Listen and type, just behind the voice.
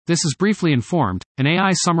This is Briefly Informed, an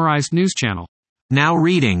AI-summarized news channel. Now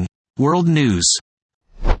reading World News.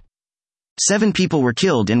 7 people were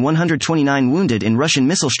killed and 129 wounded in Russian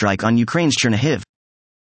missile strike on Ukraine's Chernihiv.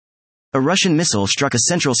 A Russian missile struck a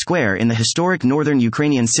central square in the historic northern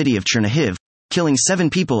Ukrainian city of Chernihiv, killing 7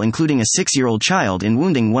 people including a 6-year-old child and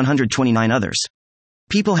wounding 129 others.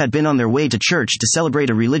 People had been on their way to church to celebrate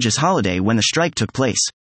a religious holiday when the strike took place.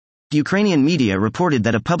 Ukrainian media reported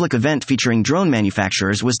that a public event featuring drone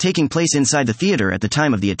manufacturers was taking place inside the theater at the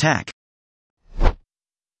time of the attack.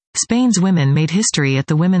 Spain's women made history at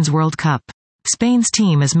the Women's World Cup. Spain's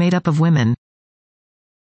team is made up of women.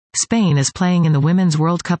 Spain is playing in the Women's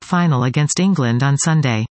World Cup final against England on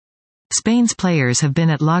Sunday. Spain's players have been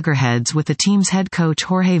at loggerheads with the team's head coach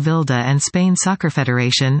Jorge Vilda and Spain Soccer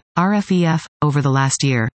Federation, RFEF, over the last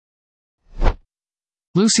year.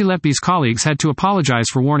 Lucy Letby's colleagues had to apologize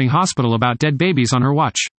for warning hospital about dead babies on her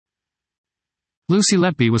watch. Lucy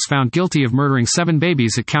Letby was found guilty of murdering 7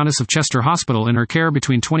 babies at Countess of Chester Hospital in her care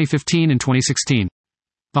between 2015 and 2016.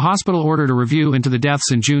 The hospital ordered a review into the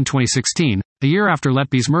deaths in June 2016, a year after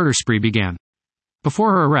Letby's murder spree began.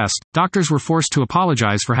 Before her arrest, doctors were forced to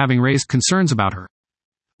apologize for having raised concerns about her.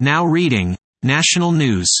 Now reading National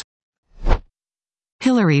News.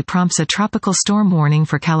 Hillary prompts a tropical storm warning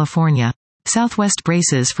for California. Southwest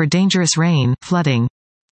braces for dangerous rain, flooding.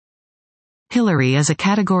 Hillary is a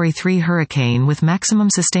Category 3 hurricane with maximum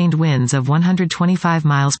sustained winds of 125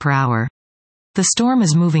 miles per hour. The storm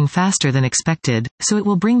is moving faster than expected, so it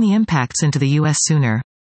will bring the impacts into the U.S. sooner.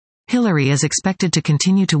 Hillary is expected to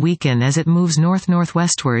continue to weaken as it moves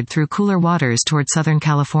north-northwestward through cooler waters toward Southern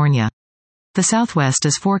California. The Southwest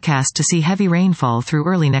is forecast to see heavy rainfall through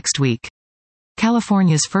early next week.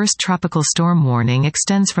 California's first tropical storm warning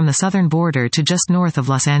extends from the southern border to just north of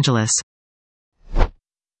Los Angeles.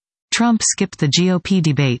 Trump skipped the GOP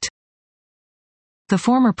debate. The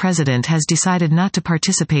former president has decided not to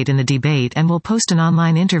participate in the debate and will post an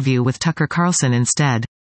online interview with Tucker Carlson instead.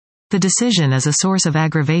 The decision is a source of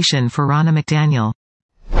aggravation for Ronna McDaniel.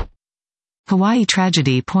 Hawaii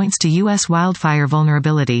tragedy points to U.S. wildfire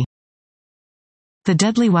vulnerability. The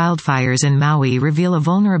deadly wildfires in Maui reveal a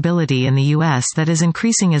vulnerability in the U.S. that is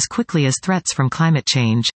increasing as quickly as threats from climate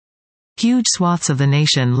change. Huge swaths of the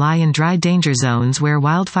nation lie in dry danger zones where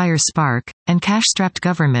wildfires spark, and cash-strapped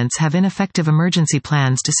governments have ineffective emergency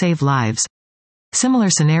plans to save lives.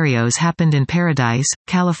 Similar scenarios happened in Paradise,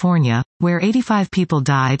 California, where 85 people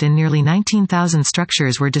died and nearly 19,000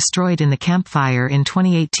 structures were destroyed in the Camp Fire in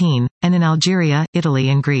 2018, and in Algeria, Italy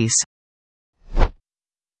and Greece.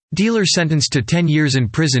 Dealer sentenced to 10 years in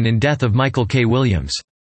prison in death of Michael K. Williams.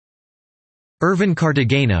 Irvin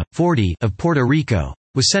Cartagena, 40, of Puerto Rico,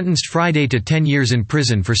 was sentenced Friday to 10 years in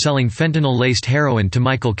prison for selling fentanyl-laced heroin to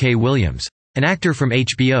Michael K. Williams, an actor from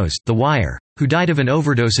HBO's The Wire, who died of an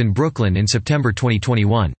overdose in Brooklyn in September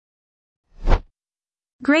 2021.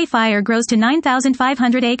 Gray Fire grows to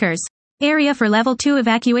 9,500 acres. Area for Level 2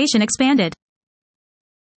 evacuation expanded.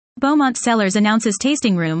 Beaumont Cellars announces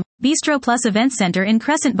tasting room, Bistro Plus Event Center in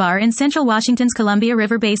Crescent Bar in Central Washington's Columbia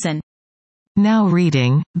River Basin. Now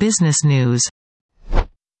reading Business News.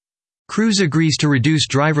 Cruise agrees to reduce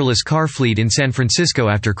driverless car fleet in San Francisco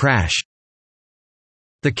after crash.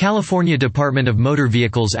 The California Department of Motor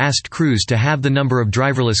Vehicles asked Cruise to halve the number of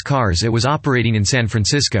driverless cars it was operating in San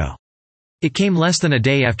Francisco. It came less than a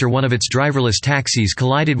day after one of its driverless taxis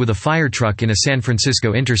collided with a fire truck in a San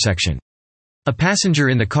Francisco intersection. A passenger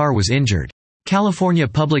in the car was injured. California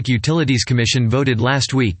Public Utilities Commission voted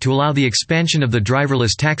last week to allow the expansion of the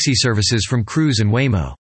driverless taxi services from Cruise and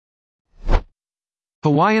Waymo.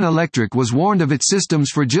 Hawaiian Electric was warned of its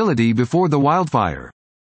system's fragility before the wildfire.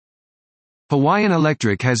 Hawaiian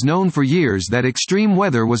Electric has known for years that extreme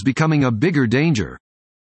weather was becoming a bigger danger.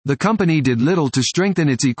 The company did little to strengthen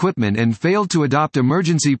its equipment and failed to adopt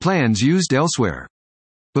emergency plans used elsewhere.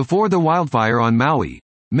 Before the wildfire on Maui,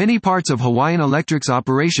 many parts of Hawaiian Electric's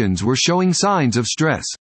operations were showing signs of stress.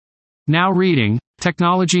 Now reading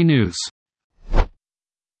Technology News.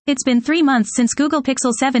 It's been 3 months since Google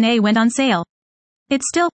Pixel 7a went on sale. It's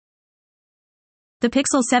still. The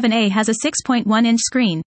Pixel 7a has a 6.1-inch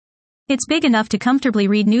screen. It's big enough to comfortably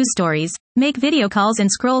read news stories, make video calls and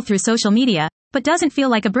scroll through social media, but doesn't feel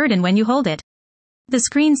like a burden when you hold it. The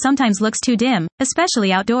screen sometimes looks too dim,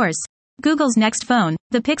 especially outdoors. Google's next phone,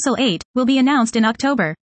 the Pixel 8, will be announced in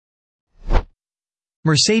October.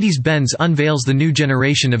 Mercedes-Benz unveils the new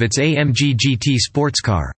generation of its AMG GT sports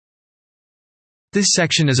car. This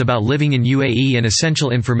section is about living in UAE and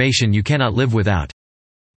essential information you cannot live without.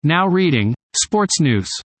 Now reading Sports News.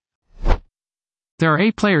 There are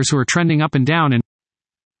 8 players who are trending up and down in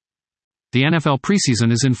the NFL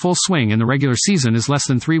preseason is in full swing and the regular season is less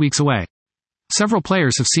than 3 weeks away. Several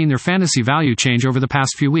players have seen their fantasy value change over the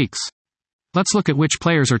past few weeks. Let's look at which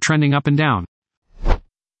players are trending up and down.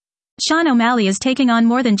 Sean O'Malley is taking on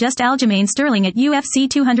more than just Aljamain Sterling at UFC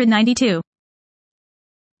 292.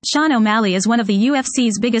 Sean O'Malley is one of the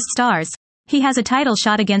UFC's biggest stars. He has a title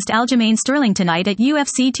shot against Aljamain Sterling tonight at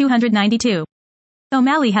UFC 292.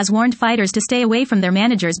 O'Malley has warned fighters to stay away from their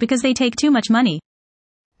managers because they take too much money.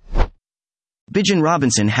 Bijan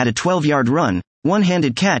Robinson had a 12-yard run,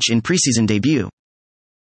 one-handed catch in preseason debut.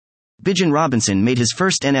 Bijan Robinson made his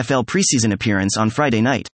first NFL preseason appearance on Friday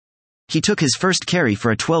night. He took his first carry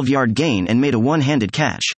for a 12-yard gain and made a one-handed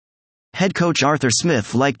catch. Head coach Arthur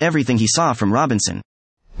Smith liked everything he saw from Robinson.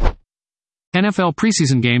 NFL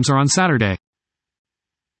preseason games are on Saturday.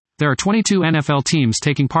 There are 22 NFL teams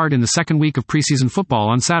taking part in the second week of preseason football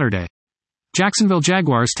on Saturday. Jacksonville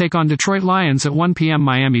Jaguars take on Detroit Lions at 1 p.m.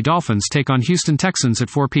 Miami Dolphins take on Houston Texans at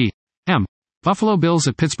 4 p.m. Buffalo Bills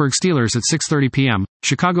at Pittsburgh Steelers at 6:30 p.m.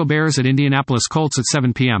 Chicago Bears at Indianapolis Colts at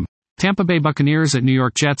 7 p.m. Tampa Bay Buccaneers at New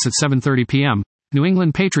York Jets at 7:30 p.m. New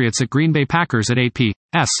England Patriots at Green Bay Packers at 8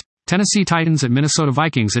 p.m. Tennessee Titans at Minnesota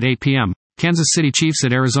Vikings at 8 p.m. Kansas City Chiefs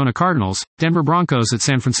at Arizona Cardinals, Denver Broncos at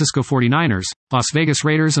San Francisco 49ers, Las Vegas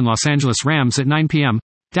Raiders and Los Angeles Rams at 9 p.m.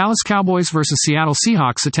 Dallas Cowboys vs. Seattle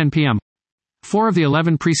Seahawks at 10 p.m. 4 of the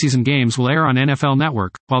 11 preseason games will air on NFL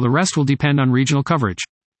Network, while the rest will depend on regional coverage.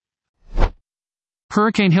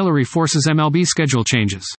 Hurricane Hillary forces MLB schedule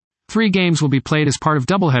changes. 3 games will be played as part of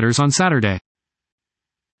doubleheaders on Saturday.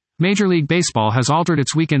 Major League Baseball has altered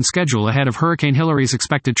its weekend schedule ahead of Hurricane Hillary's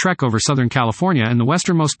expected trek over Southern California and the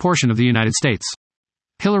westernmost portion of the United States.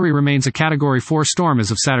 Hillary remains a Category 4 storm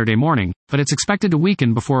as of Saturday morning, but it's expected to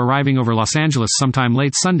weaken before arriving over Los Angeles sometime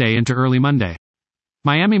late Sunday into early Monday.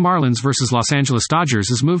 Miami Marlins vs. Los Angeles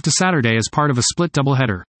Dodgers is moved to Saturday as part of a split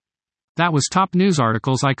doubleheader. That was top news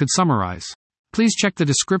articles I could summarize. Please check the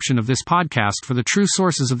description of this podcast for the true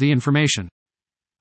sources of the information.